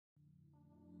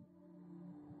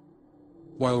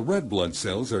While red blood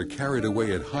cells are carried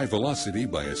away at high velocity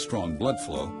by a strong blood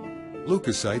flow,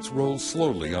 leukocytes roll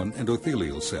slowly on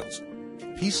endothelial cells.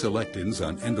 P-selectins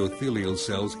on endothelial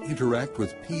cells interact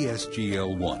with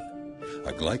PSGL1,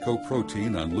 a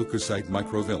glycoprotein on leukocyte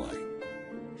microvilli.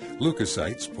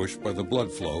 Leukocytes, pushed by the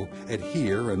blood flow,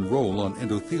 adhere and roll on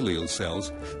endothelial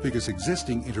cells because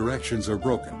existing interactions are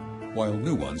broken, while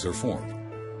new ones are formed.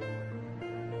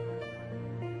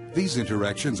 These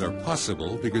interactions are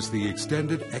possible because the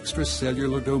extended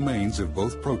extracellular domains of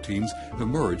both proteins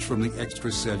emerge from the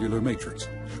extracellular matrix,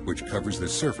 which covers the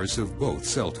surface of both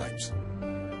cell types.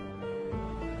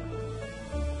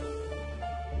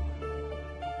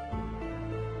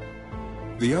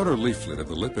 The outer leaflet of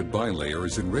the lipid bilayer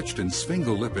is enriched in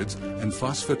sphingolipids and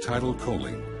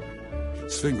phosphatidylcholine.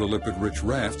 Sphingolipid-rich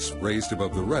rafts raised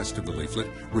above the rest of the leaflet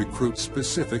recruit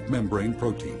specific membrane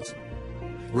proteins.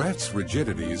 Rafts'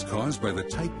 rigidity is caused by the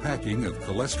tight packing of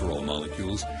cholesterol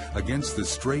molecules against the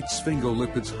straight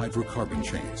sphingolipids hydrocarbon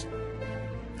chains.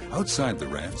 Outside the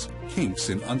rafts, kinks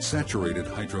in unsaturated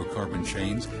hydrocarbon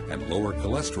chains and lower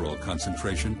cholesterol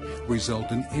concentration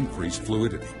result in increased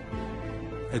fluidity.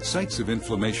 At sites of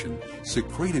inflammation,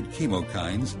 secreted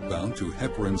chemokines bound to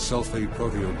heparin sulfate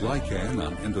proteoglycan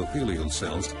on endothelial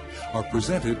cells are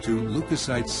presented to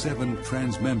leukocyte 7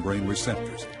 transmembrane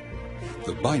receptors.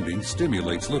 The binding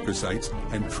stimulates leukocytes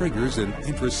and triggers an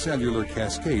intracellular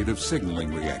cascade of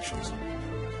signaling reactions.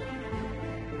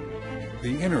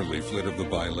 The inner leaflet of the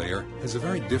bilayer has a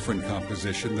very different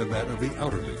composition than that of the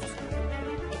outer leaflet.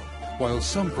 While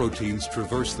some proteins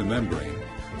traverse the membrane,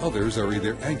 others are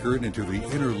either anchored into the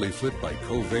inner leaflet by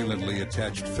covalently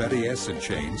attached fatty acid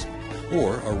chains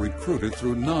or are recruited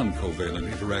through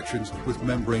non-covalent interactions with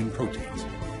membrane proteins.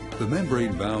 The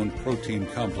membrane-bound protein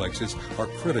complexes are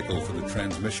critical for the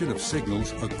transmission of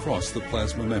signals across the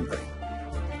plasma membrane.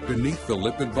 Beneath the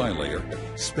lipid bilayer,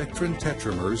 spectrin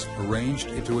tetramers arranged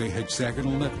into a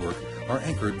hexagonal network are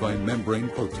anchored by membrane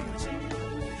proteins.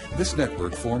 This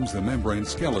network forms the membrane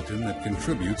skeleton that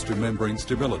contributes to membrane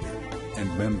stability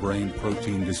and membrane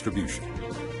protein distribution.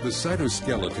 The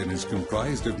cytoskeleton is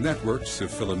comprised of networks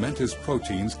of filamentous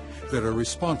proteins that are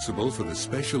responsible for the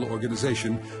spatial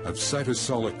organization of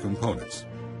cytosolic components.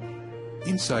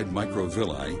 Inside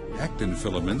microvilli, actin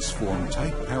filaments form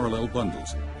tight parallel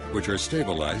bundles, which are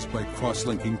stabilized by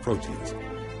cross-linking proteins.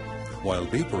 While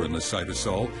deeper in the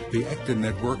cytosol, the actin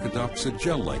network adopts a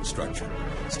gel-like structure,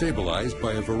 stabilized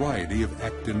by a variety of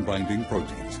actin-binding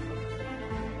proteins.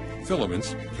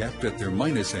 Filaments, capped at their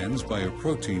minus ends by a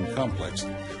protein complex,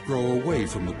 grow away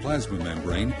from the plasma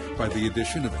membrane by the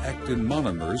addition of actin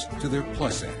monomers to their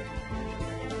plus end.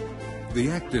 The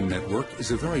actin network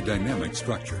is a very dynamic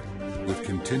structure, with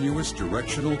continuous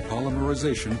directional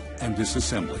polymerization and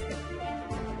disassembly.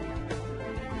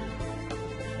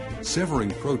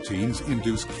 Severing proteins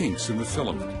induce kinks in the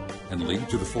filament and lead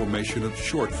to the formation of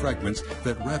short fragments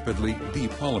that rapidly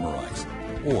depolymerize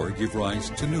or give rise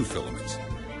to new filaments.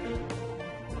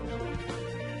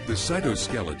 The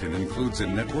cytoskeleton includes a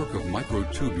network of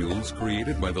microtubules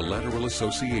created by the lateral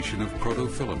association of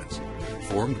protofilaments,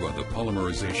 formed by the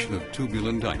polymerization of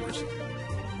tubulin dimers.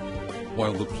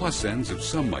 While the plus ends of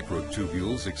some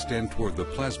microtubules extend toward the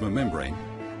plasma membrane,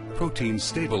 proteins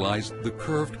stabilize the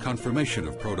curved conformation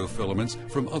of protofilaments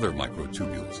from other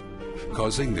microtubules,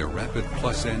 causing their rapid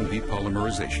plus end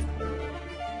depolymerization.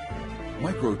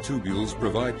 Microtubules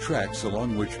provide tracks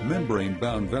along which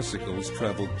membrane-bound vesicles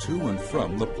travel to and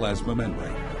from the plasma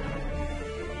membrane.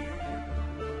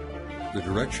 The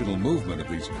directional movement of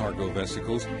these cargo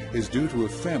vesicles is due to a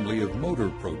family of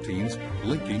motor proteins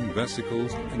linking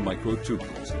vesicles and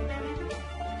microtubules.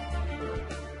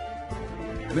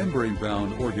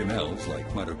 Membrane-bound organelles like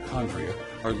mitochondria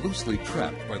are loosely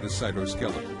trapped by the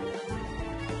cytoskeleton.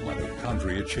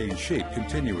 Mitochondria change shape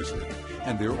continuously,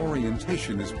 and their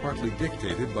orientation is partly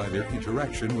dictated by their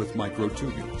interaction with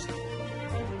microtubules.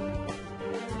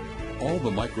 All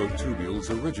the microtubules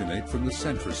originate from the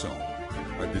centrosome,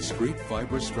 a discrete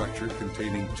fibrous structure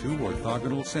containing 2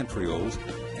 orthogonal centrioles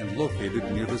and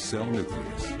located near the cell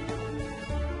nucleus.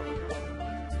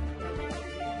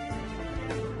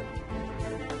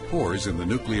 Pores in the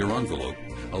nuclear envelope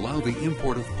allow the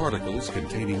import of particles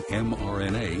containing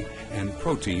mRNA and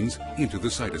proteins into the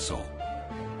cytosol.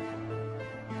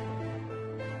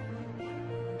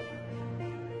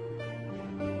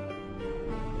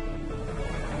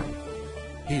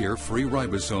 Here, free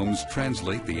ribosomes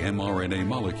translate the mRNA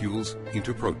molecules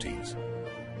into proteins.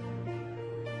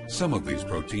 Some of these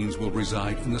proteins will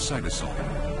reside in the cytosol.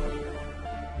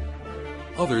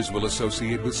 Others will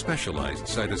associate with specialized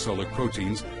cytosolic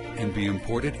proteins and be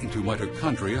imported into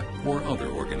mitochondria or other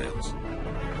organelles.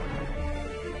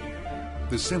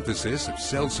 The synthesis of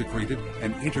cell-secreted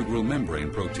and integral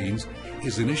membrane proteins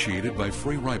is initiated by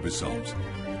free ribosomes,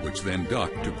 which then dock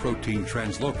to protein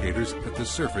translocators at the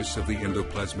surface of the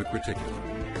endoplasmic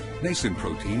reticulum. Nascent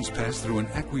proteins pass through an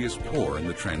aqueous pore in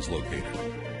the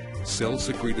translocator.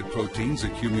 Cell-secreted proteins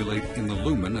accumulate in the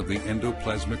lumen of the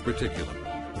endoplasmic reticulum,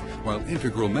 while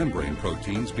integral membrane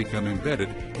proteins become embedded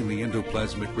in the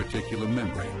endoplasmic reticulum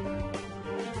membrane.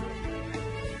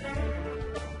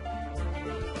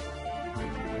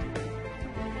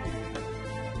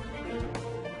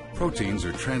 Proteins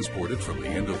are transported from the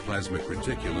endoplasmic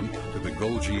reticulum to the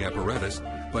Golgi apparatus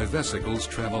by vesicles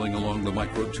traveling along the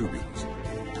microtubules.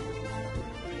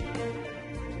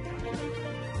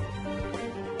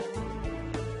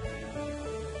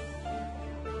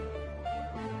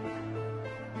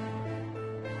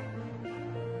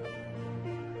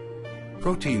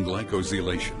 Protein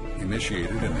glycosylation,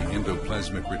 initiated in the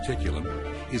endoplasmic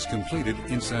reticulum, is completed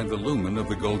inside the lumen of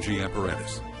the Golgi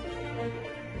apparatus.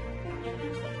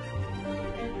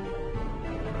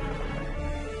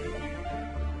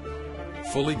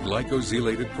 Fully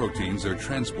glycosylated proteins are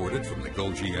transported from the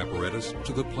Golgi apparatus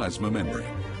to the plasma membrane.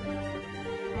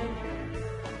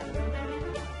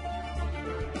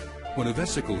 When a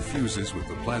vesicle fuses with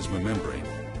the plasma membrane,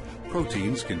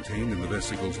 proteins contained in the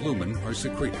vesicle's lumen are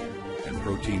secreted, and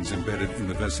proteins embedded in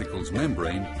the vesicle's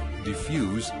membrane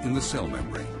diffuse in the cell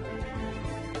membrane.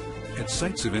 At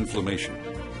sites of inflammation,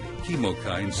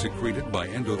 chemokines secreted by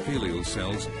endothelial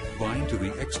cells bind to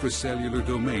the extracellular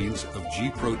domains of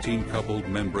G-protein-coupled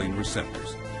membrane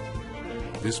receptors.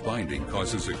 This binding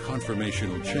causes a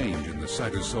conformational change in the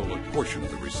cytosolic portion of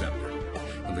the receptor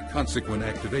and the consequent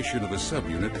activation of a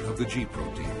subunit of the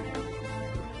G-protein.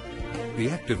 The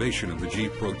activation of the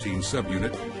G-protein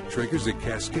subunit triggers a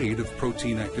cascade of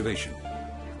protein activation,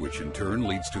 which in turn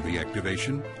leads to the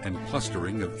activation and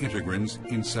clustering of integrins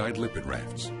inside lipid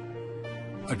rafts.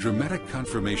 A dramatic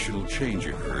conformational change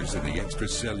occurs in the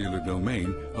extracellular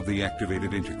domain of the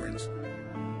activated integrins.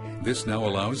 This now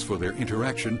allows for their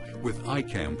interaction with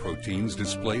ICAM proteins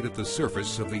displayed at the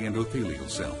surface of the endothelial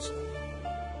cells.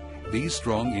 These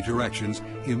strong interactions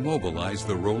immobilize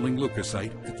the rolling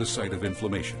leukocyte at the site of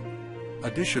inflammation.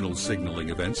 Additional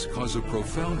signaling events cause a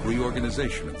profound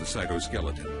reorganization of the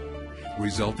cytoskeleton,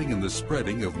 resulting in the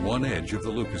spreading of one edge of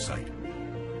the leukocyte.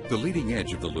 The leading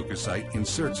edge of the leukocyte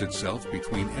inserts itself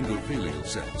between endothelial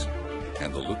cells,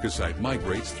 and the leukocyte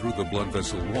migrates through the blood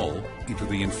vessel wall into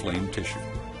the inflamed tissue.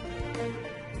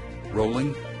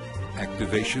 Rolling,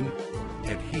 activation,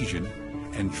 adhesion,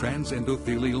 and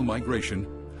transendothelial migration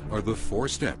are the 4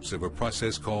 steps of a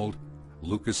process called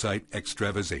leukocyte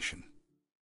extravasation.